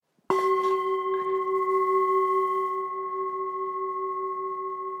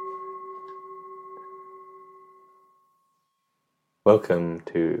Welcome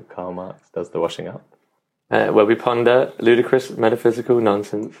to Karl Marx Does the Washing Up. Where we ponder ludicrous metaphysical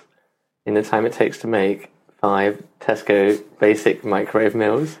nonsense in the time it takes to make 5 Tesco basic microwave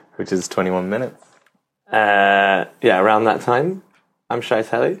meals. Which is 21 minutes. Around that time. I'm Shai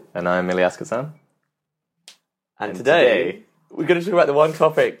Telly. And I'm Ilyas Kassan. And today, we're going to talk about the one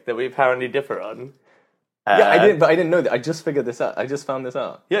topic that we apparently differ on. I didn't know that. I just figured this out. I just found this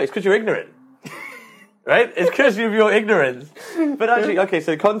out. Yeah, it's because you're ignorant. Right? It's because of your ignorance. But actually, okay,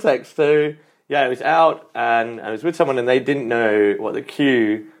 so context. So, yeah, I was out and I was with someone and they didn't know what the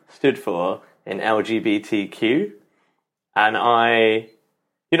Q stood for in LGBTQ. And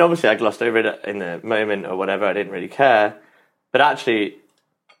obviously I glossed over it in the moment or whatever. I didn't really care. But actually,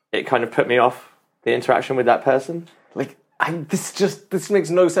 it kind of put me off the interaction with that person. This makes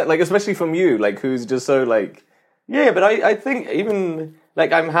no sense. Like, especially from you, like, who's just so, like... Yeah, but I think even...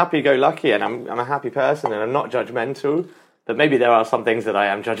 Like, I'm happy-go-lucky and I'm a happy person and I'm not judgmental, but maybe there are some things that I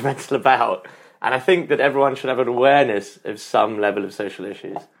am judgmental about. And I think that everyone should have an awareness of some level of social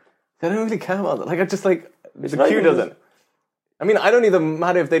issues. They don't really care about that. Like, the Q doesn't. I mean, I don't even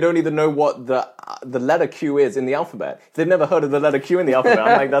matter if they don't even know what the letter Q is in the alphabet. If they've never heard of the letter Q in the alphabet,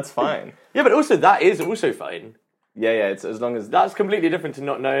 I'm like, that's fine. Yeah, but also that is also fine. Yeah, it's as long as... That's completely different to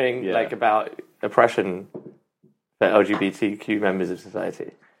not knowing, about oppression for LGBTQ members of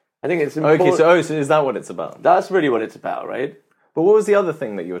society. I think it's important. Okay, so is that what it's about? That's really what it's about, right? But what was the other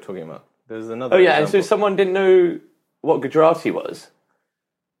thing that you were talking about? There's another example. And so someone didn't know what Gujarati was.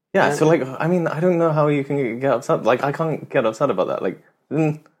 Yeah, so, I don't know how you can get upset. Like, I can't get upset about that. Like,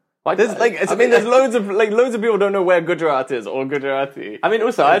 there's loads of people don't know where Gujarat is or Gujarati. I mean,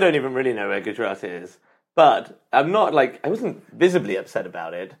 also, I don't even really know where Gujarati is. But I'm not, I wasn't visibly upset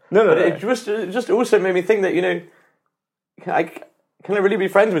about it. No. It just also made me think that, can I really be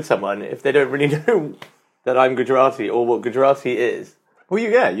friends with someone if they don't really know that I'm Gujarati or what Gujarati is? Well,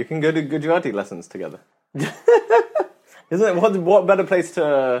 you can go to Gujarati lessons together. Isn't it? What better place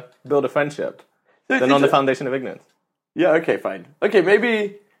to build a friendship than on the foundation of ignorance? Yeah, okay, fine. Okay,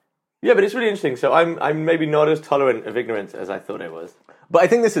 maybe... Yeah, but it's really interesting. So I'm maybe not as tolerant of ignorance as I thought I was. But I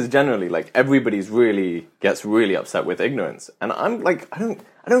think this is generally, everybody's gets really upset with ignorance. And I'm like, I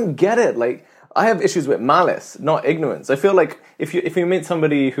don't get it. Like, I have issues with malice, not ignorance. I feel like if you meet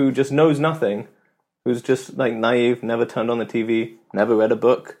somebody who just knows nothing, who's just, naive, never turned on the TV, never read a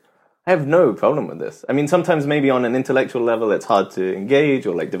book, I have no problem with this. I mean, sometimes maybe on an intellectual level it's hard to engage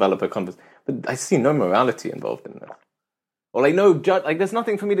or, develop a conversation. But I see no morality involved in this. Or, no judge. There's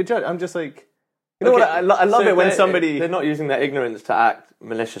nothing for me to judge. I'm just like... You know what? I love it when somebody... They're not using their ignorance to act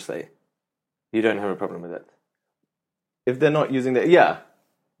maliciously. You don't have a problem with it. If they're not using their... Yeah.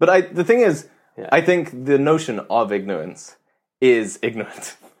 But the thing is, I think the notion of ignorance is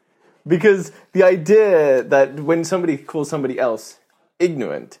ignorant. Because the idea that when somebody calls somebody else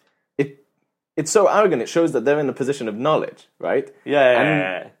ignorant, it's so arrogant, it shows that they're in a position of knowledge, right?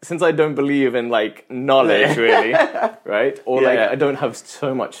 Yeah. Since I don't believe in, knowledge, really, right? Or, I don't have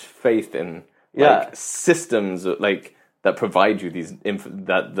so much faith in... systems that provide you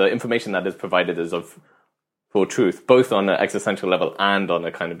that the information that is provided is for truth, both on an existential level and on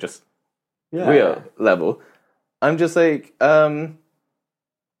a kind of just real level. I'm just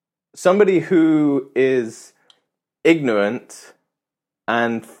somebody who is ignorant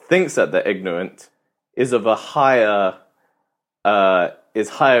and thinks that they're ignorant is of a higher is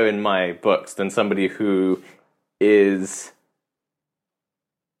higher in my books than somebody who is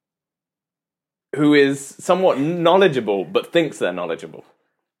somewhat knowledgeable but thinks they're knowledgeable,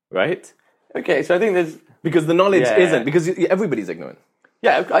 right? Okay, so I think there's... Because the knowledge isn't, because everybody's ignorant.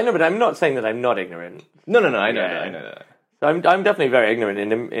 Yeah, I know, but I'm not saying that I'm not ignorant. No, I know that. So I'm definitely very ignorant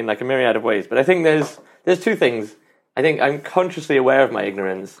in a myriad of ways, but I think there's two things. I think I'm consciously aware of my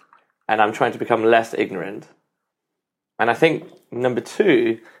ignorance, and I'm trying to become less ignorant. And I think, number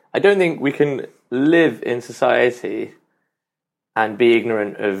two, I don't think we can live in society and be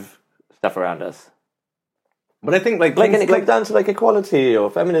ignorant of stuff around us. But I think and it comes down to equality or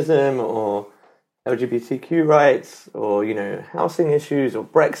feminism or LGBTQ rights or housing issues or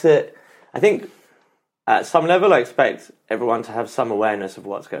Brexit. I think at some level I expect everyone to have some awareness of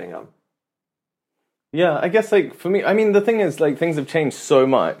what's going on. Yeah, I guess for me, I mean the thing is things have changed so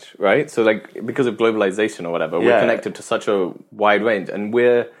much, right? So because of globalization or whatever, we're connected to such a wide range, and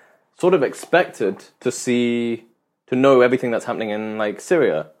we're sort of expected to know everything that's happening in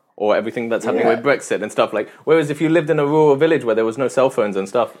Syria. Or everything that's happening with Brexit and stuff whereas if you lived in a rural village where there was no cell phones and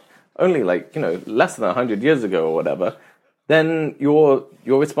stuff, only less than 100 years ago or whatever, then your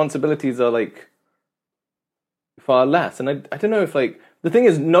responsibilities are far less. And I don't know if the thing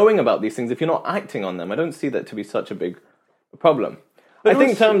is knowing about these things, if you're not acting on them, I don't see that to be such a big a problem. I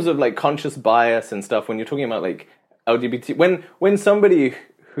think in terms of like conscious bias and stuff, when you're talking about like LGBT, when somebody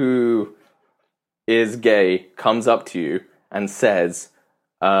who is gay comes up to you and says,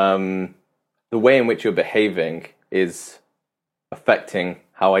 the way in which you're behaving is affecting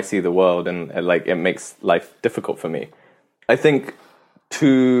how I see the world, and like it makes life difficult for me. I think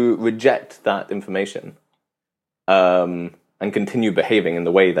to reject that information and continue behaving in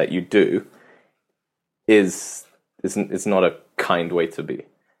the way that you do is not a kind way to be.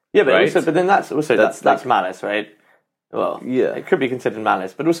 Yeah, but right? also, but then that's malice, right? Well, yeah, it could be considered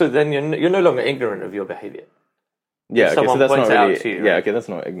malice, but also then you're no longer ignorant of your behavior. Yeah, okay, someone so that's points not it really. out to you, Yeah, right? okay, that's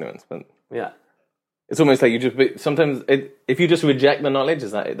not ignorance, but Yeah. it's almost like you just sometimes if you just reject the knowledge,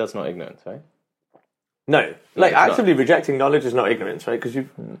 that's not ignorance, right? No, like it's not. actively rejecting knowledge is not ignorance, right? Because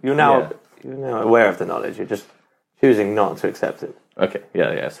you're now aware of the knowledge. You're just choosing not to accept it. Okay,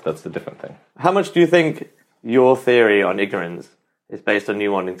 yeah, so that's a different thing. How much do you think your theory on ignorance is based on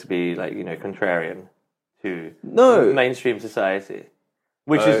you wanting to be like contrarian to mainstream society,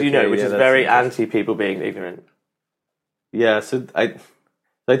 which is that's very interesting. anti people being ignorant? Yeah, so I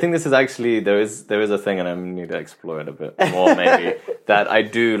think this is actually there is a thing, and I need to explore it a bit more maybe that I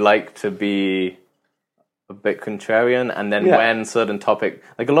do like to be a bit contrarian, and then when certain topic,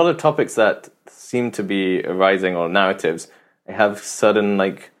 like a lot of topics that seem to be arising or narratives, I have certain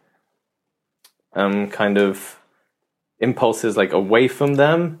like kind of impulses like away from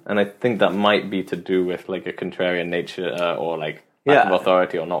them, and I think that might be to do with like a contrarian nature or like lack of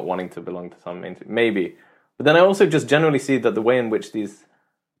authority or not wanting to belong to some mainstream, maybe. But then I also just generally see that the way in which these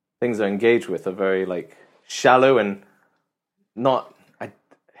things are engaged with are very like shallow and not.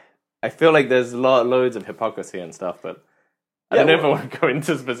 I feel like there's loads of hypocrisy and stuff, but I don't know if I want to go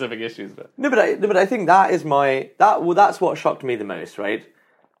into specific issues. But but I think that's what shocked me the most, right?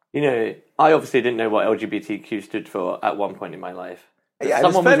 I obviously didn't know what LGBTQ stood for at one point in my life. Yeah,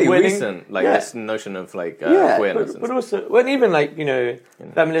 it's fairly recent, like this notion of like queerness. But also when even like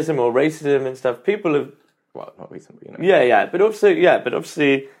feminism or racism and stuff, people have not recent, but but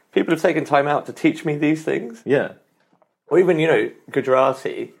obviously people have taken time out to teach me these things. Yeah, or even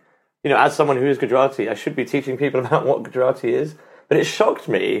Gujarati. As someone who is Gujarati, I should be teaching people about what Gujarati is. But it shocked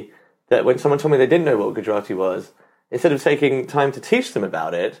me that when someone told me they didn't know what Gujarati was, instead of taking time to teach them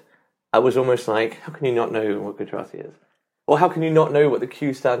about it, I was almost like, how can you not know what Gujarati is? Or how can you not know what the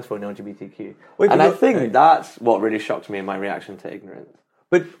Q stands for in LGBTQ? And I think that's what really shocked me in my reaction to ignorance.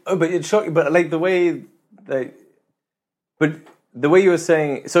 But it shocked you. But like the way you were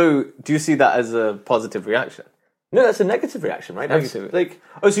saying. So do you see that as a positive reaction? No, that's a negative reaction, right? Negative.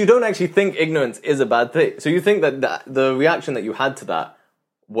 So you don't actually think ignorance is a bad thing. So you think that the reaction that you had to that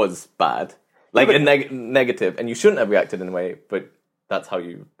was bad, like negative, and you shouldn't have reacted in a way, but that's how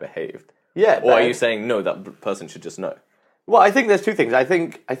you behaved. Yeah. Or are you saying no, that person should just know? Well, I think there's two things. I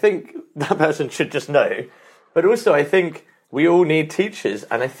think that person should just know, but also I think we all need teachers,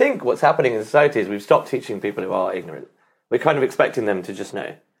 and I think what's happening in society is we've stopped teaching people who are ignorant. We're kind of expecting them to just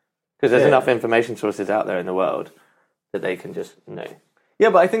know, because there's enough information sources out there in the world that they can just know. Yeah,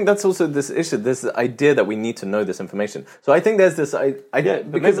 but I think that's also this issue, this idea that we need to know this information. So I think there's this idea,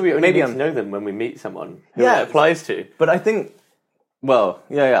 because maybe we only need to know them when we meet someone who it applies to. But I think,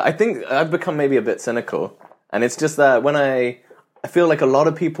 I think I've become maybe a bit cynical, and it's just that when I feel like a lot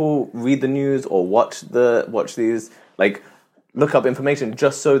of people read the news or watch these, like look up information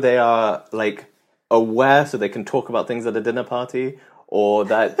just so they are like aware, so they can talk about things at a dinner party, or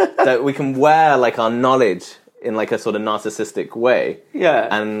that we can wear like our knowledge in like a sort of narcissistic way,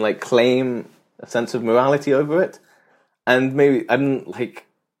 and like claim a sense of morality over it, and maybe I'm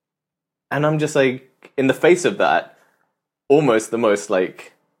just like, in the face of that, almost the most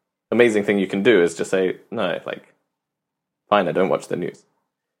like amazing thing you can do is just say no, like fine, I don't watch the news.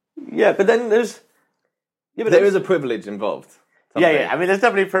 Yeah, but then there is a privilege involved. Something. Yeah. I mean, there's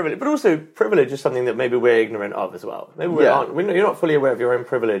definitely privilege, but also privilege is something that maybe we're ignorant of as well. Maybe we aren't. You're not fully aware of your own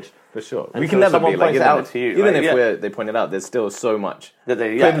privilege, for sure. We can never be like even if they point it out. There's still so much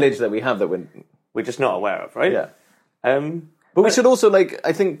privilege that we have that we're just not aware of, right? Yeah. But we should also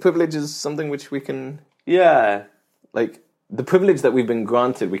I think privilege is something which we can like the privilege that we've been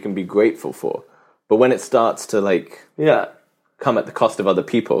granted. We can be grateful for, but when it starts to come at the cost of other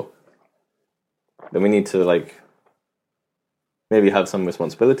people, then we need to maybe have some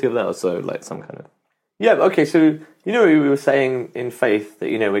responsibility of that, or so some kind of... Yeah, okay, so we were saying in faith that,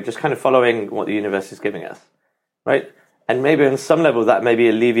 we're just kind of following what the universe is giving us, right? And maybe on some level that maybe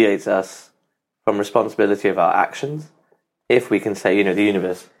alleviates us from responsibility of our actions, if we can say, the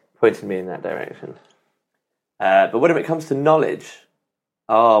universe pointed me in that direction. But when it comes to knowledge,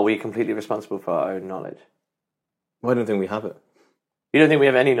 are we completely responsible for our own knowledge? Well, I don't think we have it. You don't think we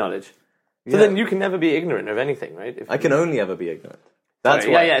have any knowledge? So Yeah. then you can never be ignorant of anything, right? I can only ever be ignorant. That's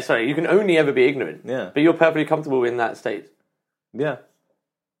Sorry, why. sorry. You can only ever be ignorant. Yeah. But you're perfectly comfortable in that state. Yeah.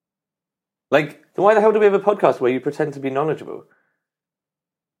 Like, Then why the hell do we have a podcast where you pretend to be knowledgeable?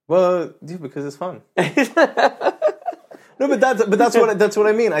 well, yeah, because it's fun. No, but that's what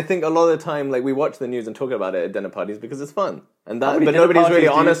I mean. I think a lot of the time, like, we watch the news and talk about it at dinner parties because it's fun, and How that. many But dinner nobody's really parties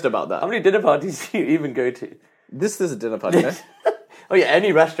do you- honest about that. How many dinner parties do you even go to? This is a dinner party. No? Oh yeah,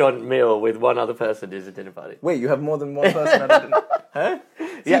 any restaurant meal with one other person is a dinner party. Wait, you have more than one person at a dinner? Huh?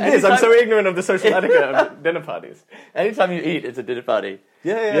 Yeah, It is. I'm anytime- so ignorant of the social etiquette of dinner parties. Anytime you eat, it's a dinner party.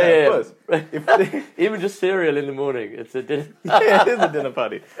 Yeah, of course. Even just cereal in the morning, it's a dinner. Yeah, it is a dinner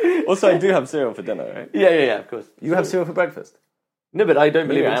party. Also, I do have cereal for dinner, right? Yeah, of course. You have cereal for breakfast. No, but I don't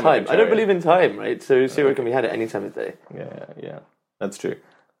believe Yeah, in I'm a time. I don't contrarian. believe in time, right? So cereal can be had at any time of day. Yeah, that's true.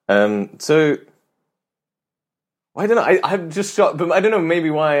 So I don't know. I'm just shocked, but I don't know maybe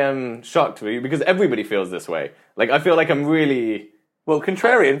why I'm shocked because everybody feels this way. Like I feel like I'm really Well,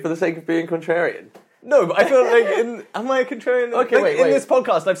 contrarian for the sake of being contrarian. no, but I feel like am I a contrarian? Okay, Like, wait. In this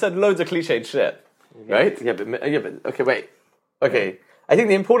podcast, I've said loads of cliched shit, right? Yeah, but okay, wait. Okay, I think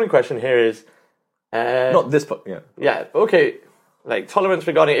the important question here is Not this podcast. Yeah. okay, like tolerance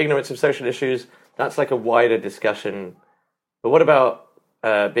regarding ignorance of social issues. That's like a wider discussion. But what about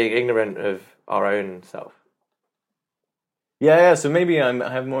being ignorant of our own self? Yeah. So maybe I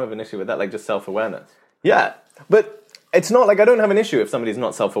have more of an issue with that, like just self-awareness. Yeah, But it's not like I don't have an issue if somebody's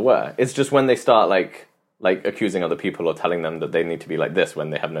not self-aware. It's just when they start like accusing other people or telling them that they need to be like this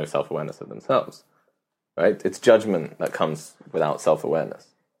when they have no self-awareness of themselves. Right? It's judgment that comes without self-awareness.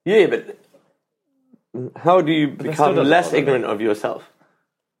 yeah, but how do you still become doesn't less bother me. ignorant of yourself?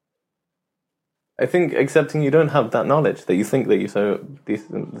 I think accepting you don't have that knowledge that you think that you so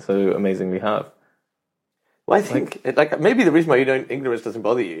amazingly have. Well, I think maybe the reason why ignorance doesn't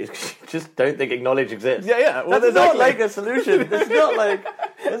bother you is because you just don't think knowledge exists. Yeah. Well, That's not like a solution.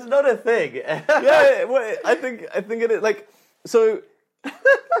 It's not a thing. yeah. Well, I think it is like so.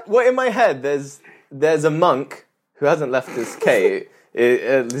 Well, in my head, there's a monk who hasn't left his cave.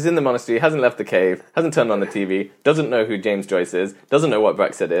 He's in the monastery, hasn't left the cave, hasn't turned on the TV, doesn't know who James Joyce is, doesn't know what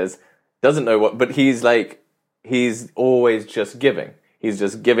Brexit is, doesn't know what. But he's always just giving. He's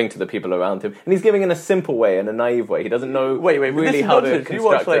just giving to the people around him, and he's giving in a simple way, in a naive way. He doesn't know really how to construct. You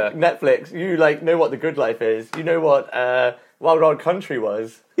watch Netflix. You know what the good life is. You know what Wild Wild Country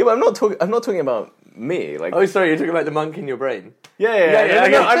was. Yeah, but I'm not talking about me. Like, Oh, sorry, you're talking about the monk in your brain. yeah.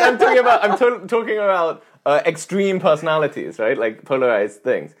 No, I'm talking about extreme personalities, right? Like polarized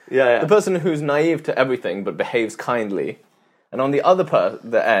things. Yeah. The person who's naive to everything but behaves kindly. And on the other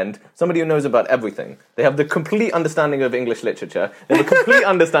the end, somebody who knows about everything. They have the complete understanding of English literature. They have a complete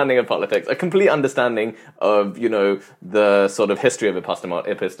understanding of politics. A complete understanding of, the sort of history of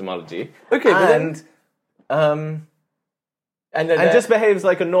epistemology. Okay, but and then just behaves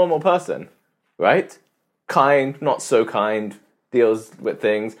like a normal person, right? Kind, not so kind, deals with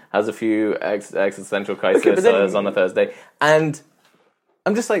things, has a few existential crises but then- on a Thursday. And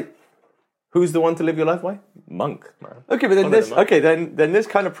I'm just like, who's the one to live your life? Why? Monk, man. Okay, but then Follow the monk. then this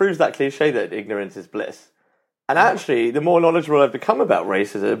kind of proves that cliche that ignorance is bliss. And actually, the more knowledgeable I've become about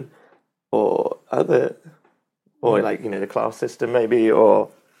racism or the class system maybe, or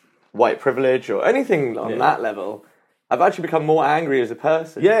white privilege or anything on that level, I've actually become more angry as a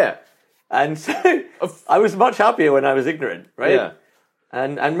person. Yeah. And so I was much happier when I was ignorant, right? Yeah.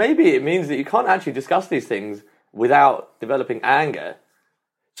 And maybe it means that you can't actually discuss these things without developing anger.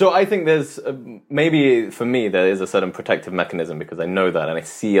 So I think there's, maybe for me, there is a certain protective mechanism because I know that and I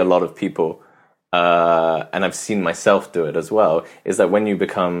see a lot of people, and I've seen myself do it as well, is that when you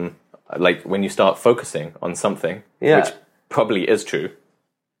become, when you start focusing on something, which probably is true,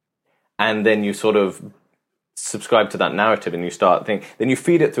 and then you sort of subscribe to that narrative and you start thinking, then you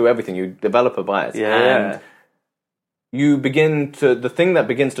feed it through everything, you develop a bias. And you the thing that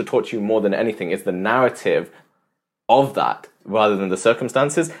begins to torture you more than anything is the narrative of that rather than the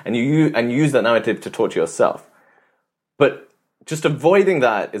circumstances, and you use that narrative to torture yourself. But just avoiding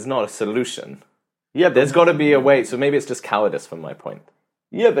that is not a solution. Yeah, There's got to be a way, so maybe it's just cowardice from my point.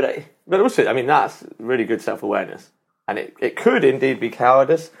 Yeah, but also, I mean, that's really good self-awareness. And it could indeed be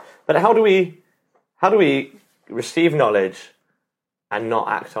cowardice. But how do we receive knowledge and not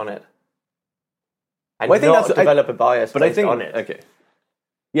act on it? And Well, I think not that's- develop a bias But I based think, on it. okay.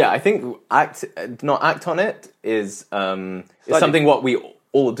 Yeah, I think not act on it is something what we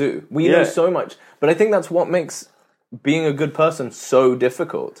all do. We know so much. But I think that's what makes being a good person so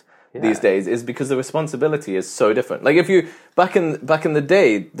difficult. these days is because the responsibility is so different. Like if you back in the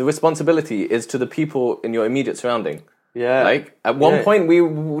day, the responsibility is to the people in your immediate surrounding. Yeah. Like at one point we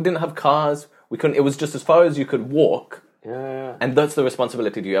didn't have cars. We couldn't. It was just as far as you could walk. Yeah. And that's the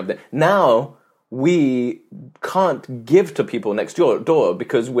responsibility you have there. Now we can't give to people next door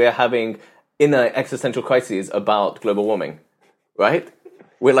because we're having inner existential crises about global warming, right?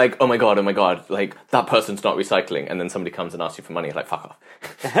 We're like, oh my god, like that person's not recycling, and then somebody comes and asks you for money, like fuck off,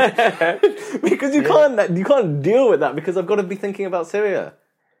 because you can't deal with that because I've got to be thinking about Syria,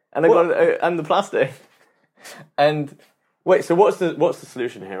 and and the plastic, and wait. So what's the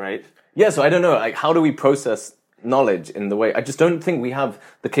solution here, right? Yeah, so I don't know, like how do we process knowledge in the way? I just don't think we have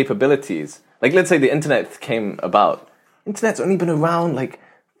the capabilities. Like, let's say the internet came about. Internet's only been around like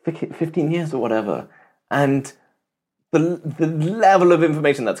 15 years or whatever, and the level of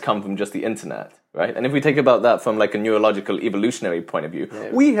information that's come from just the internet, right? And if we take about that from like a neurological evolutionary point of view,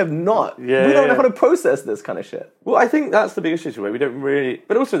 we have not. We don't know how to process this kind of shit. Well, I think that's the biggest issue where we don't really.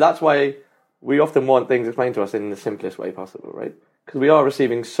 But also that's why we often want things explained to us in the simplest way possible, right? Because we are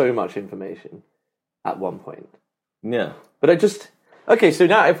receiving so much information at one point. Yeah. But okay, so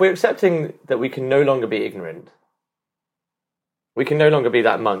now if we're accepting that we can no longer be ignorant, we can no longer be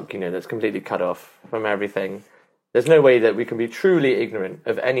that monk, that's completely cut off from everything. There's no way that we can be truly ignorant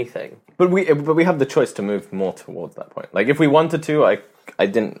of anything. But we have the choice to move more towards that point. Like if we wanted to, I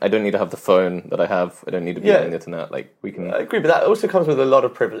don't need to have the phone that I have. I don't need to be on the internet. Like we can. I agree, but that also comes with a lot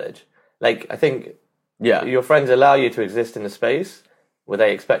of privilege. Like I think, your friends allow you to exist in a space where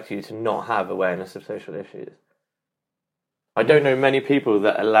they expect you to not have awareness of social issues. I don't know many people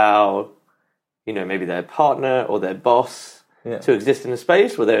that allow, maybe their partner or their boss to exist in a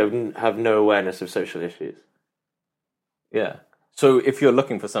space where they have no awareness of social issues. Yeah. So if you're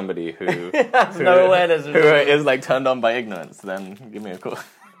looking for somebody who has no awareness of who is like turned on by ignorance, then give me a call.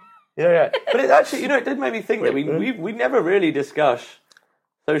 Yeah. But it actually, it did make me think that we never really discuss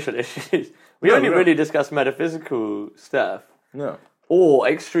social issues. We only really discuss metaphysical stuff. No. Or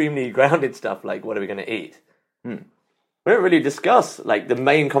extremely grounded stuff like what are we going to eat. We don't really discuss like the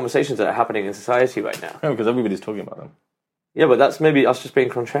main conversations that are happening in society right now. No, because everybody's talking about them. Yeah, but that's maybe us just being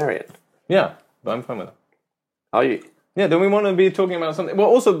contrarian. Yeah, but I'm fine with it. Are you? Yeah, then we want to be talking about something. Well,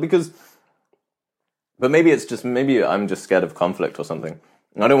 also because... But maybe I'm just scared of conflict or something.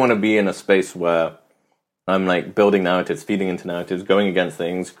 I don't want to be in a space where I'm like building narratives, feeding into narratives, going against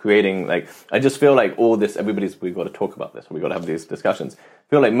things, creating like... I just feel like all this, we've got to talk about this, we've got to have these discussions. I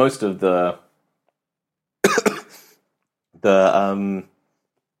feel like most of the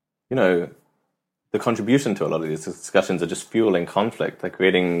contribution to a lot of these discussions are just fueling conflict. They're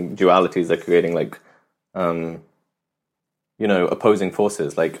creating dualities, they're creating like... opposing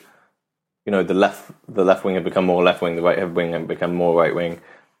forces, like, the left wing have become more left wing, the right wing have become more right wing.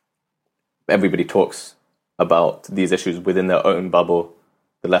 Everybody talks about these issues within their own bubble.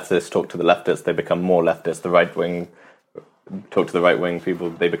 The leftists talk to the leftists, they become more leftist. The right wing talk to the right wing people,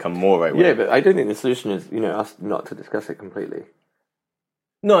 they become more right wing. Yeah, but I don't think the solution is, us not to discuss it completely.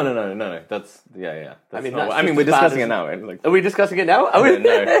 No. That's yeah. That's we're discussing it now. Right? Like, are we discussing it now? No. I'm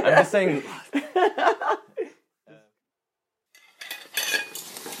just saying.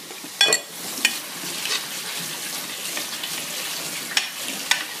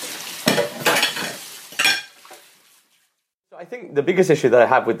 I think the biggest issue that I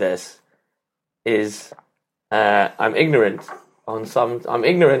have with this is I'm ignorant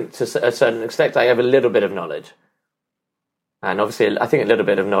to a certain extent. I have a little bit of knowledge. And obviously, I think a little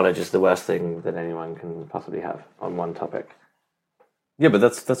bit of knowledge is the worst thing that anyone can possibly have on one topic. Yeah, but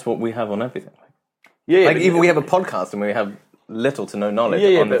that's what we have on everything. Yeah, like even we have a podcast and we have little to no knowledge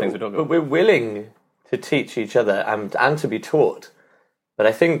on the things we talk about. But we're willing to teach each other and to be taught. But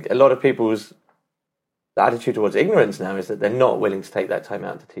I think a lot of people's attitude towards ignorance now is that they're not willing to take that time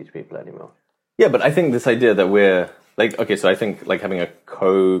out to teach people anymore. Yeah, but I think this idea that we're like, okay, so I think like having a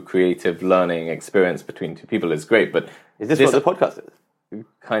co-creative learning experience between two people is great, but is this what the podcast is?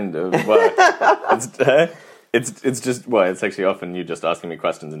 Kind of. Well, it's just, well, it's actually often you just asking me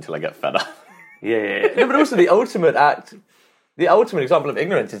questions until I get fed up. Yeah. No, but also the ultimate example of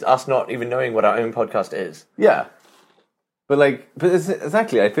ignorance is us not even knowing what our own podcast is. Yeah. But it's,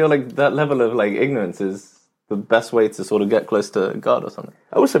 exactly, I feel like that level of like ignorance is the best way to sort of get close to God or something.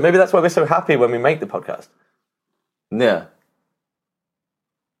 Also, maybe that's why we're so happy when we make the podcast. Yeah.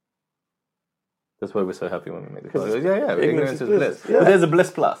 That's why we're so happy when we make the podcast. Yeah. Ignorance is bliss. Yeah. But there's a bliss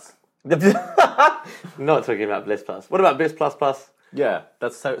plus. Not talking about bliss plus. What about bliss plus plus? Yeah,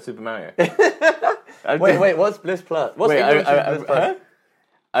 that's Super Mario. Wait, what's bliss plus? What's bliss plus?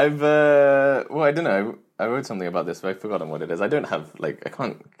 Well, I don't know. I wrote something about this, but I've forgotten what it is. I don't have, like, I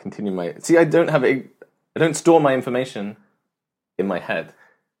can't continue my... See, I don't store my information in my head.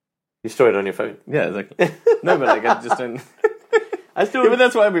 You store it on your phone. Yeah, exactly. No, but, like, I just don't... I still... Yeah, but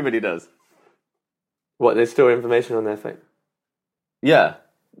that's what everybody does. What, they store information on their phone? Yeah.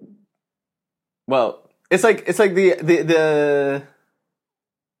 Well, it's like the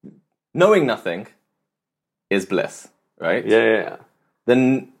knowing nothing is bliss, right? Yeah.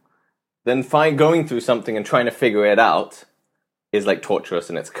 Then going through something and trying to figure it out is like torturous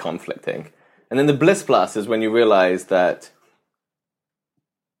and it's conflicting. And then the bliss plus is when you realize that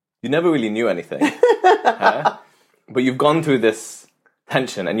you never really knew anything, but you've gone through this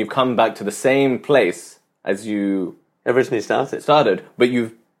tension and you've come back to the same place as you originally started, but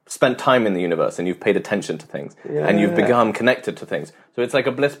you've spent time in the universe and you've paid attention to things and you've become connected to things. So it's like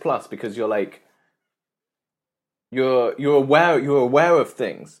a bliss plus because you're like you're aware of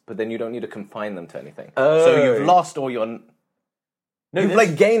things, but then you don't need to confine them to anything. Oh. So you've lost all your you've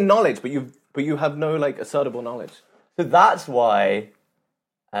like gained knowledge, but you have no like assertable knowledge. So that's why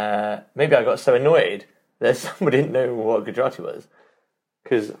maybe I got so annoyed that someone didn't know what Gujarati was,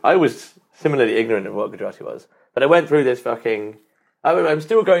 because I was similarly ignorant of what Gujarati was. But I went through this I'm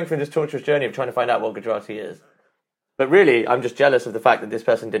still going through this torturous journey of trying to find out what Gujarati is. But really, I'm just jealous of the fact that this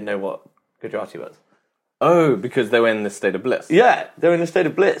person didn't know what Gujarati was. Oh, because they were in this state of bliss. Yeah, they're in a state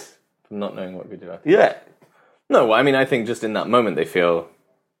of bliss. From not knowing what Gujarati. Yeah. No, well, I mean, I think just in that moment they feel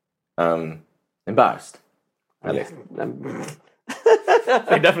embarrassed. At least.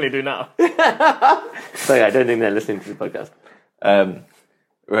 They definitely do now. Sorry, I don't think they're listening to the podcast.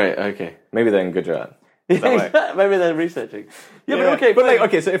 Right, okay. Maybe they're in Gujarat. Maybe they're researching. Yeah, but okay. But like,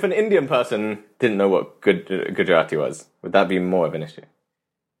 okay, so if an Indian person didn't know what Gujarati was, would that be more of an issue?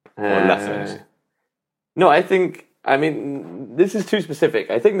 Or less of an issue? No, I mean, this is too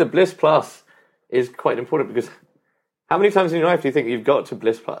specific. I think the Bliss Plus is quite important because how many times in your life do you think you've got to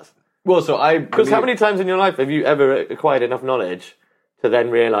Bliss Plus? Well, so Because how many times in your life have you ever acquired enough knowledge to then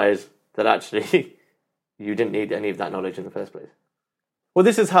realise that actually you didn't need any of that knowledge in the first place? Well,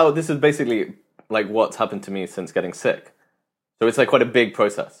 this is basically like what's happened to me since getting sick. So it's like quite a big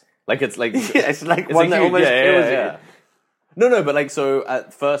process. Like it's like it's like one that almost kills you. No, but like so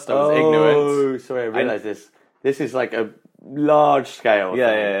at first I was ignorant. Oh, sorry, I realised this. This is like a large scale.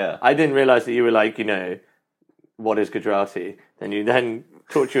 Yeah. I didn't realise that you were like, what is Gujarati? Then you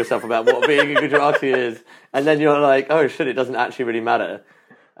talk to yourself about what being a Gujarati is, and then you're like, oh shit, it doesn't actually really matter.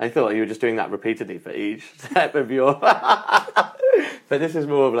 I thought you were just doing that repeatedly for each step of your... But this is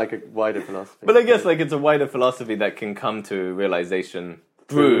more of like a wider philosophy. But I guess like it's a wider philosophy that can come to realization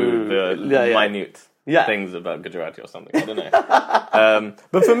through the minute things about Gujarati or something. I don't know.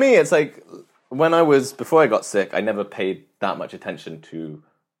 But for me, it's like before I got sick, I never paid that much attention to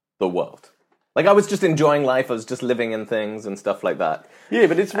the world. Like I was just enjoying life. I was just living in things and stuff like that. Yeah,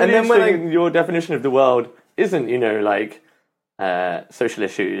 but it's really interesting. Your definition of the world isn't, like social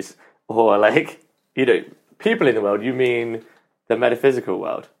issues or like, people in the world. You mean the metaphysical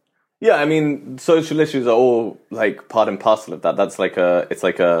world. Yeah, I mean, social issues are all like part and parcel of that. That's like it's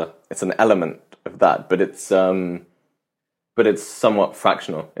an element of that, but it's somewhat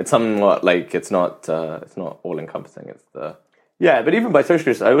fractional. It's somewhat like it's not all encompassing. It's the but even by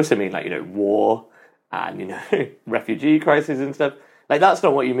socialists, I also mean like war and refugee crisis and stuff. Like that's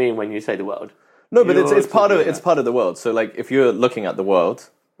not what you mean when you say the world. No, but it's part of the world. So like if you're looking at the world,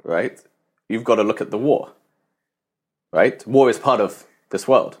 right, you've got to look at the war. Right? War is part of this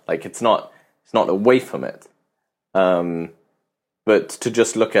world. Like it's not away from it. But to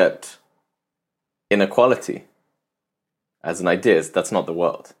just look at inequality as an idea, that's not the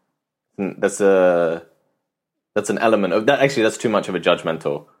world. That's an element of that. Actually, that's too much of a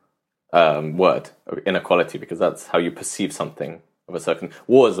judgmental word, inequality, because that's how you perceive something of a certain.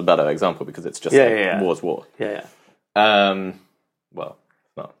 War is a better example because it's just war's war. Yeah. Well.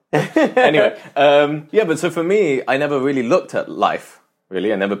 Anyway, but so for me, I never really looked at life,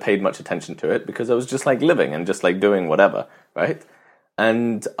 really. I never paid much attention to it because I was just like living and just like doing whatever, right?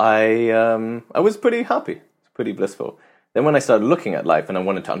 And I was pretty happy, pretty blissful. Then when I started looking at life and I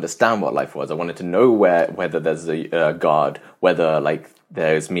wanted to understand what life was, I wanted to know whether there's a God, whether like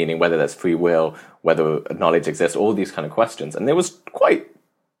there's meaning, whether there's free will, whether knowledge exists, all these kind of questions. And it was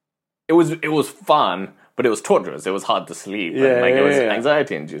fun. But it was torturous. It was hard to sleep. It was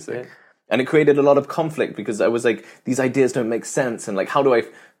anxiety-inducing. Yeah. And it created a lot of conflict because I was like, these ideas don't make sense. And like, how do I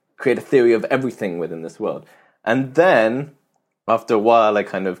create a theory of everything within this world? And then, after a while, I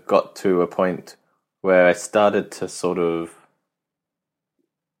kind of got to a point where I started to sort of...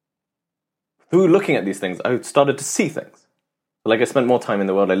 Through looking at these things, I started to see things. Like, I spent more time in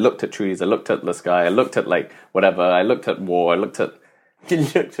the world. I looked at trees. I looked at the sky. I looked at, like, whatever. I looked at war. I looked at... You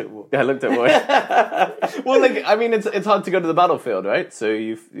looked at what? Yeah, I looked at war. Well, like, I mean, it's hard to go to the battlefield, right? So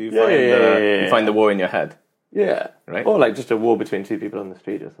you find the war in your head. Yeah. Right? Or, like, just a war between two people on the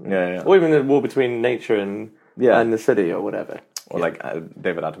street or something. Yeah. Or even a war between nature and the city or whatever. Or, like,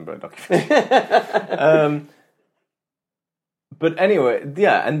 David Attenborough documentary. But anyway,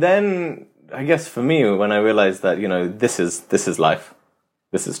 yeah, and then... I guess for me, when I realized that, this is life,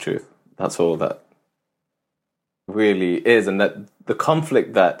 this is truth, that's all that really is, and that the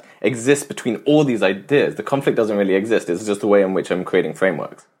conflict that exists between all these ideas, the conflict doesn't really exist, it's just the way in which I'm creating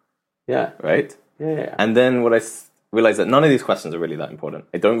frameworks. Yeah. Right? Yeah. And then what I realized that none of these questions are really that important.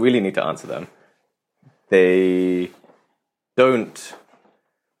 I don't really need to answer them. They don't,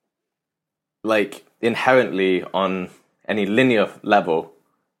 like, inherently on any linear level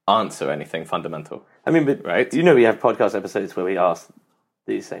answer anything fundamental. I mean, but right? We have podcast episodes where we ask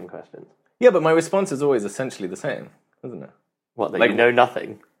these same questions. Yeah, but my response is always essentially the same, isn't it? What, that like, you know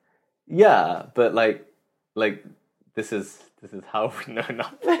nothing? Yeah, but like this is how we know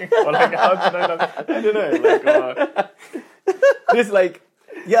nothing. Or like how to know nothing. I don't know. This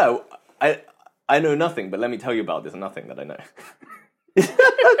I know nothing, but let me tell you about this nothing that I know.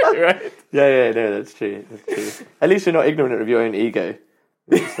 Right? Yeah, no, that's true. At least you're not ignorant of your own ego.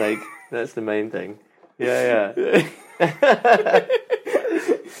 It's like, that's the main thing. Yeah.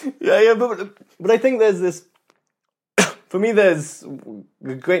 Yeah, but I think there's this... For me, there's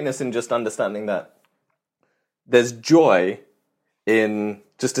greatness in just understanding that there's joy in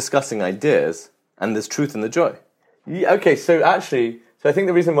just discussing ideas, and there's truth in the joy. Yeah, okay, so I think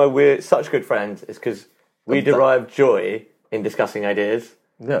the reason why we're such good friends is because we derive joy in discussing ideas.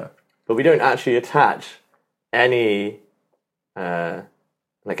 Yeah. But we don't actually attach any...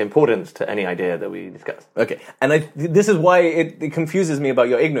 importance to any idea that we discuss. Okay, and this is why it confuses me about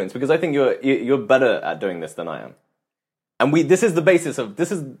your ignorance, because I think you're better at doing this than I am. And this is the basis of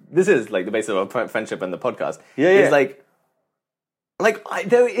this is like the basis of our friendship and the podcast. Yeah. It's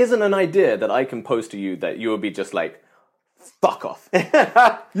there isn't an idea that I can pose to you that you will be just like, fuck off.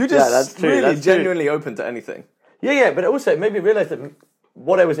 You're just that's true, really that's true. genuinely open to anything. Yeah, but also it made me realize that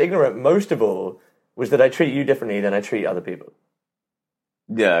what I was ignorant most of all was that I treat you differently than I treat other people.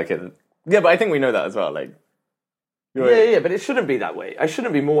 Yeah, okay. Yeah, but I think we know that as well. Like, yeah, but it shouldn't be that way. I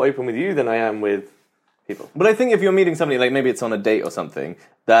shouldn't be more open with you than I am with people. But I think if you're meeting somebody, like maybe it's on a date or something,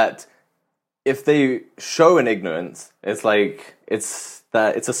 that if they show an ignorance, it's like it's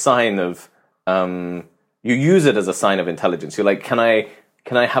a sign of you use it as a sign of intelligence. You're like, can I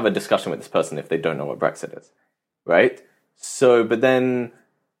have a discussion with this person if they don't know what Brexit is, right? So, but then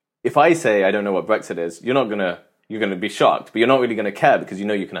if I say I don't know what Brexit is, you're going to be shocked, but you're not really going to care because you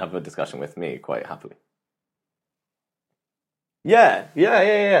know you can have a discussion with me quite happily. Yeah.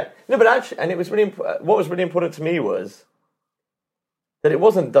 No, but actually, and it was really what was really important to me was that it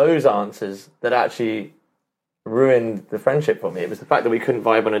wasn't those answers that actually ruined the friendship for me. It was the fact that we couldn't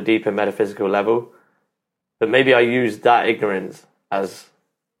vibe on a deeper metaphysical level. But maybe I used that ignorance as,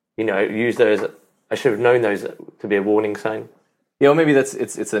 I should have known those to be a warning sign. Yeah, or maybe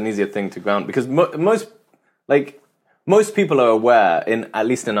it's an easier thing to ground, because most people are aware, at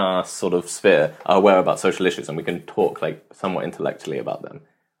least in our sort of sphere, are aware about social issues, and we can talk like somewhat intellectually about them.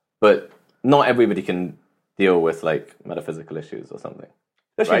 But not everybody can deal with like metaphysical issues or something.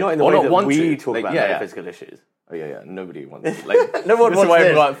 Especially not in the way that we talk about metaphysical issues. Oh yeah. Nobody wants like no one this wants is why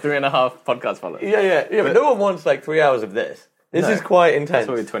this. I've got 3.5 podcast followers. Yeah. But no one wants like 3 hours of this. This is quite intense. That's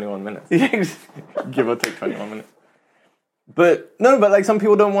probably 21 minutes. Give or take 21 minutes. But like some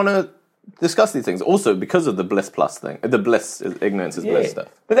people don't want to discuss these things. Also because of the bliss plus thing. The bliss, ignorance is bliss stuff.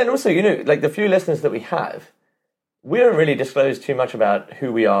 But then also, like the few listeners that we have, we don't really disclose too much about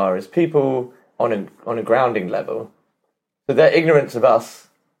who we are as people on a grounding level. So their ignorance of us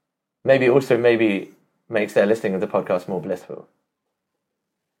maybe makes their listening of the podcast more blissful.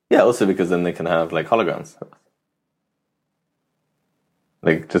 Yeah, also because then they can have like holograms.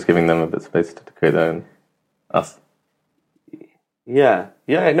 Like just giving them a bit of space to create their own us. Yeah,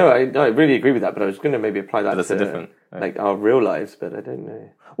 no, I really agree with that. But I was going to maybe apply that to different, right? Like our real lives, but I don't know.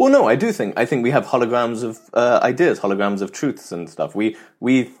 Well, no, I think we have holograms of ideas, holograms of truths and stuff.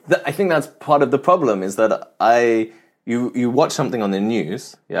 I think that's part of the problem is that you watch something on the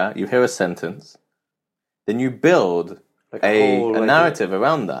news, yeah, you hear a sentence, then you build like a narrative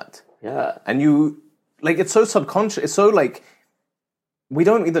around that. Yeah. And it's so subconscious, it's so like, we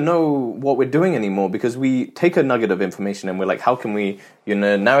don't even know what we're doing anymore because we take a nugget of information and we're like, how can we,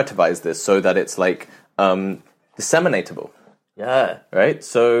 narrativize this so that it's like disseminatable? Yeah. Right?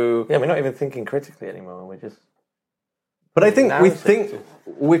 So... Yeah, we're not even thinking critically anymore. We're just... But I think we narrative think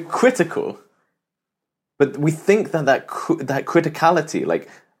we're critical, but we think that criticality, like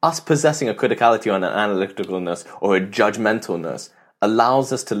us possessing a criticality on an analyticalness or a judgmentalness,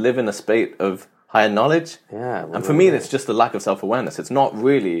 allows us to live in a state of higher knowledge. Yeah, and for me, it's just a lack of self-awareness. It's not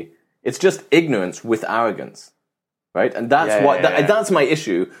really. It's just ignorance with arrogance, right? And that's that's my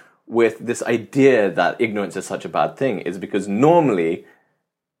issue with this idea that ignorance is such a bad thing. Is because normally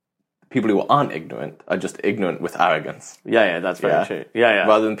people who aren't ignorant are just ignorant with arrogance. Yeah, that's very true. Yeah.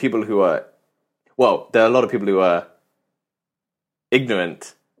 Rather than people who are, well, there are a lot of people who are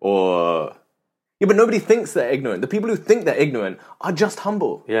ignorant or... Yeah, but nobody thinks they're ignorant. The people who think they're ignorant are just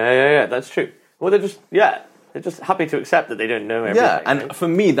humble. Yeah, that's true. Well, they're just happy to accept that they don't know everything. Yeah, and right? for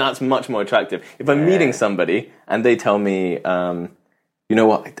me, that's much more attractive. If I'm meeting somebody and they tell me, you know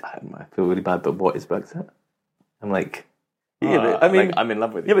what, I feel really bad, but what is Brexit? I'm like... Yeah, but, I mean, like, I'm in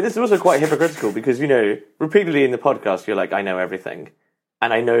love with you. Yeah, but this is also quite hypocritical because, you know, repeatedly in the podcast, you're like, I know everything.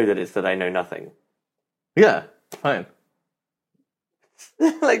 And I know that it's that I know nothing. Yeah, fine.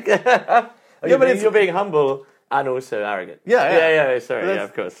 Like, you're being humble and also arrogant. Yeah. Sorry,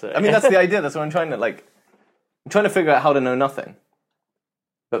 of course. I mean, that's the idea. That's what I'm trying to figure out how to know nothing.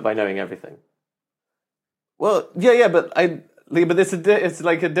 But by knowing everything. Well, but it's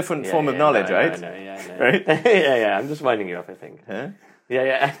like a different form of knowledge, right? I know. Right? yeah, I'm just winding you up, I think. Huh?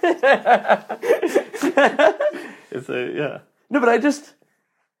 Yeah. Yeah. No, but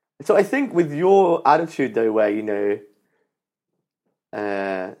so I think with your attitude, though, where, you know,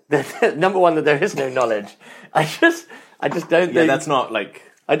 number one, that there is no knowledge, I just don't think... Yeah, that's not like...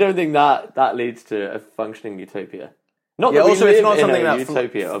 I don't think that leads to a functioning utopia. Not Yeah, that we also live it's not in something a that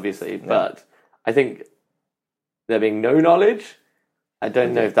utopia, obviously, but I think there being no knowledge, I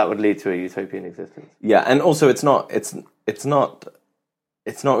don't know if that would lead to a utopian existence. Yeah, and also it's not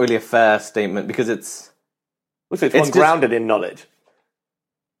really a fair statement because it's grounded in knowledge.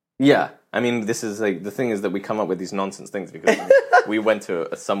 Yeah, I mean, this is like the thing is that we come up with these nonsense things because we went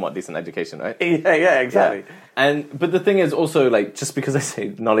to a somewhat decent education, right? Yeah, exactly. Yeah. But the thing is also, like, just because I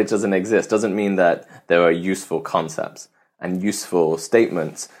say knowledge doesn't exist doesn't mean that there are useful concepts and useful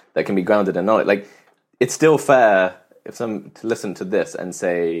statements that can be grounded in knowledge. Like, it's still fair to listen to this and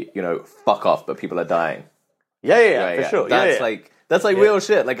say, you know, fuck off, but people are dying. Yeah, for sure. That's real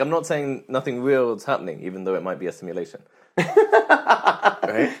shit. Like, I'm not saying nothing real is happening, even though it might be a simulation.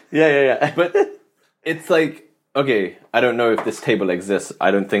 Right? Yeah. But it's like, okay, I don't know if this table exists.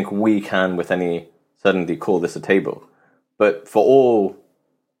 I don't think we can with any certainty call this a table. But for all,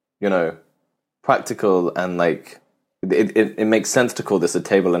 you know, practical and like, it makes sense to call this a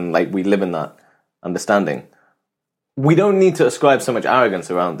table and like we live in that understanding. We don't need to ascribe so much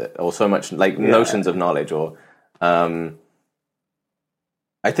arrogance around it or so much like notions of knowledge or...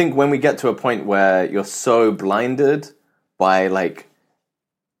 I think when we get to a point where you're so blinded by like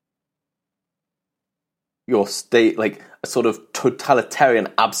your state, like a sort of totalitarian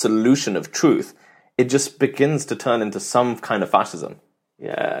absolution of truth, it just begins to turn into some kind of fascism.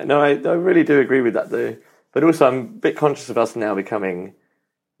 Yeah, no, I really do agree with that though. But also I'm a bit conscious of us now becoming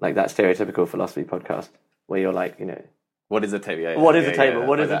like that stereotypical philosophy podcast where you're like, you know, what is a table? What is a table?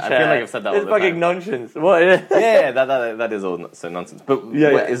 What is a chair? I feel like I've said that all the time. It's fucking nonsense. What? Yeah, that is all so nonsense. But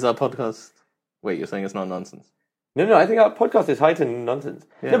is our podcast... Wait, you're saying it's not nonsense? No, I think our podcast is heightened nonsense.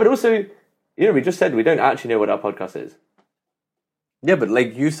 Yeah. No, but also, you know, we just said we don't actually know what our podcast is. Yeah, but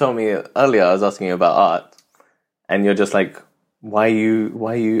like you told me earlier, I was asking you about art, and you're just like, who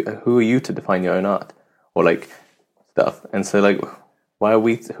are you to define your own art? Or like, stuff. And so like...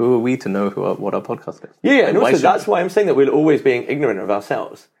 who are we to know what our podcast is? Yeah, and also that's why I'm saying that we're always being ignorant of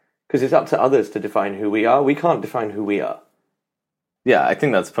ourselves. Because it's up to others to define who we are. We can't define who we are. Yeah, I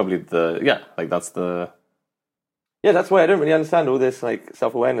think that's probably that's why I don't really understand all this like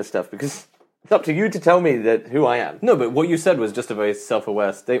self-awareness stuff, because it's up to you to tell me that who I am. No, but what you said was just a very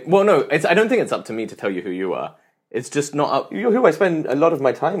self-aware statement. Well, no, I don't think it's up to me to tell you who you are. It's just not up... You're who I spend a lot of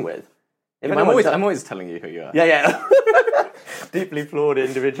my time with. I'm always telling you who you are. Yeah. Deeply flawed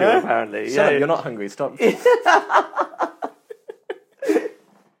individual, apparently. Shut up, you're not hungry, stop.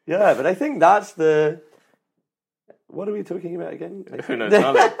 Yeah, but I think that's the... What are we talking about again? Who knows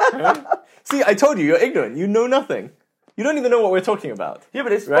knowledge? See, I told you, you're ignorant. You know nothing. You don't even know what we're talking about. Yeah,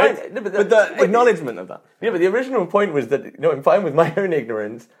 but it's right? fine. No, but the acknowledgement of that. Yeah, but the original point was that, you know, I'm fine with my own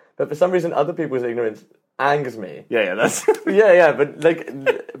ignorance, but for some reason other people's ignorance angers me. Yeah, that's...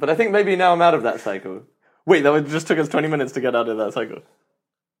 but I think maybe now I'm out of that cycle. Wait, that just took us 20 minutes to get out of that cycle.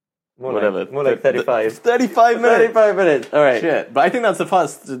 More like 35. 35 minutes. 35 minutes. All right. Shit. But I think that's the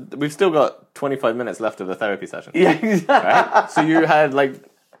first. We've still got 25 minutes left of the therapy session. Yeah, exactly. Right? So you had like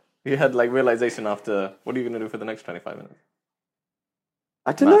You had like realization after. What are you going to do for the next 25 minutes?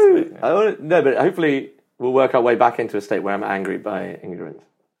 I don't know. Masturbate, yeah. No, but hopefully we'll work our way back into a state where I'm angry by ignorance.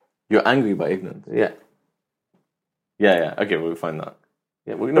 You're angry by ignorance. Yeah. Yeah. Okay, we'll find that.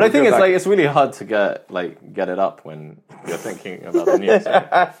 Yeah, But I think it's like it's really hard to get it up when you're thinking about the news.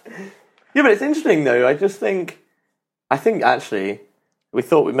 Yeah, but it's interesting though. I think actually we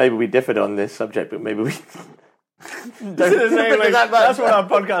thought maybe we differed on this subject, but maybe we that's what our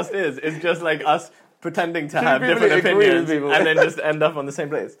podcast is. It's just like us pretending to have people different agree with opinions people. and then just end up on the same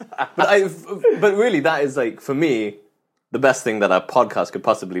place. But really, that is like for me the best thing that our podcast could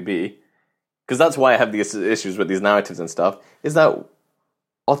possibly be, because that's why I have these issues with these narratives and stuff. Is that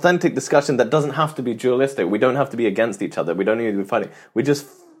authentic discussion that doesn't have to be dualistic. We don't have to be against each other. We don't need to be fighting. We're just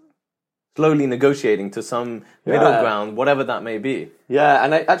slowly negotiating to some middle ground, whatever that may be. Yeah,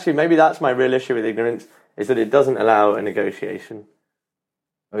 and actually maybe that's my real issue with ignorance, is that it doesn't allow a negotiation.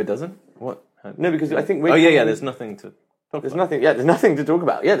 Oh, it doesn't? What? No, because I think there's nothing to talk about. There's nothing to talk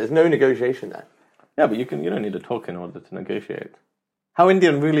about. Yeah, there's no negotiation there. Yeah, but you don't need to talk in order to negotiate. How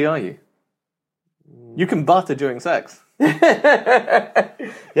Indian really are you? You can barter during sex. Yeah,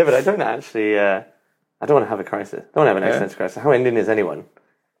 but I don't actually. I don't want to have a crisis. I don't want to have an existential crisis. How Indian is anyone?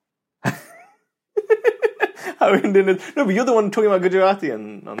 How Indian is? No, but you're the one talking about Gujarati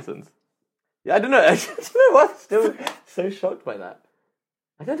and nonsense. Yeah, I don't know. I don't know why I'm still so shocked by that.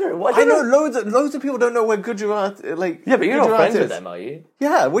 I don't know. I know loads of people don't know where Gujarat like. Yeah, but you're Gujarat not friends is. with them, are you?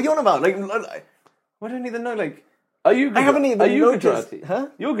 Yeah, what are you on about? Like, I don't even know. Like, are you? I haven't even Are you noticed. Gujarati? Huh?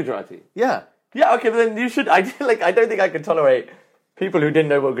 You're Gujarati. Yeah. Yeah. Okay, but then you should. I don't think I could tolerate people who didn't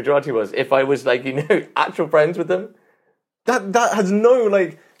know what Gujarati was if I was like actual friends with them. That has no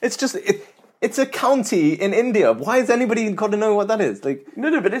like. It's just it's a county in India. Why has anybody got to know what that is? Like,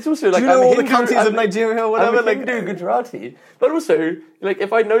 no, but it's also like, do you know all Hindu, the counties of Nigeria or whatever? I'm a Hindu Gujarati, but also like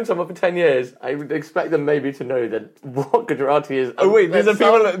if I'd known someone for 10 years, I would expect them maybe to know that what Gujarati is. Oh wait, these are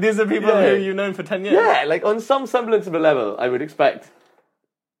people who you've known for 10 years. Yeah, like on some semblance of a level, I would expect.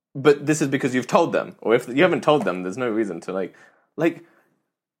 But this is because you've told them, or if you haven't told them, there's no reason to like.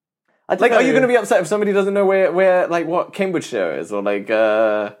 Are you going to be upset if somebody doesn't know where like what Cambridgeshire is, or like?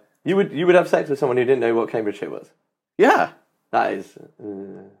 You would have sex with someone who didn't know what Cambridgeshire was. Yeah, that is,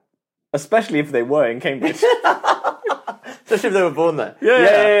 especially if they were in Cambridge. Especially if they were born there.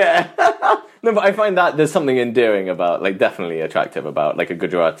 Yeah. No, but I find that there's something endearing about, like, definitely attractive about, like, a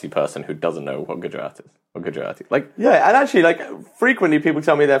Gujarati person who doesn't know what Gujarat is. Or Gujarati. Like, yeah, and actually, like, frequently people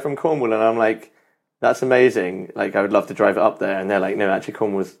tell me they're from Cornwall, and I'm like, that's amazing. Like, I would love to drive it up there. And they're like, no, actually,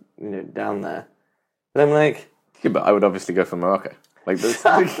 Cornwall's, down there. But I'm like... Yeah, but I would obviously go for Morocco. Like, this.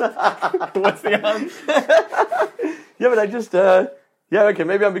 What's the answer? Yeah, but I just... okay,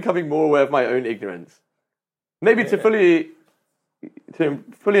 maybe I'm becoming more aware of my own ignorance. Maybe to fully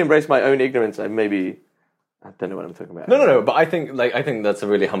embrace my own ignorance, I don't know what I'm talking about. No. But I think that's a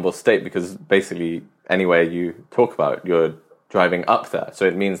really humble state, because basically anywhere you talk about, you're driving up there. So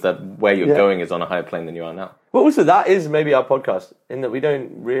it means that where you're going is on a higher plane than you are now. Well, also that is maybe our podcast, in that we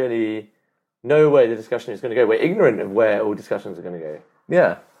don't really know where the discussion is going to go. We're ignorant of where all discussions are going to go.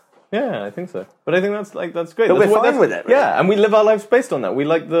 Yeah. Yeah, I think so. But I think that's great. But we're fine with it. Right? Yeah, and we live our lives based on that. We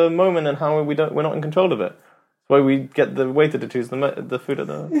like the moment and how we're not in control of it. That's why we get the waiter to choose the food at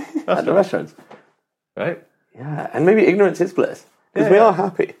the restaurant. At the restaurants. Right? Yeah, and maybe ignorance is bliss. Because we are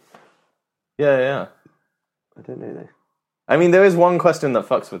happy. Yeah. I don't know though. I mean, there is one question that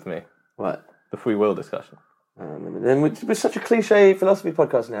fucks with me. What? The free will discussion. Then we're such a cliche philosophy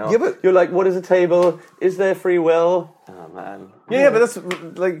podcast now. Yeah, but you're like, what is a table? Is there free will? Oh man. Yeah, but that's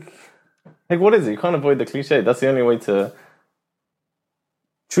like what is it? You can't avoid the cliche. That's the only way to.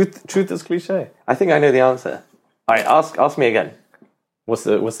 Truth is cliche. I think I know the answer. All right, ask me again. What's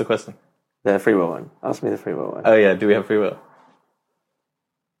the question? The free will one. Ask me the free will one. Oh yeah, do we have free will?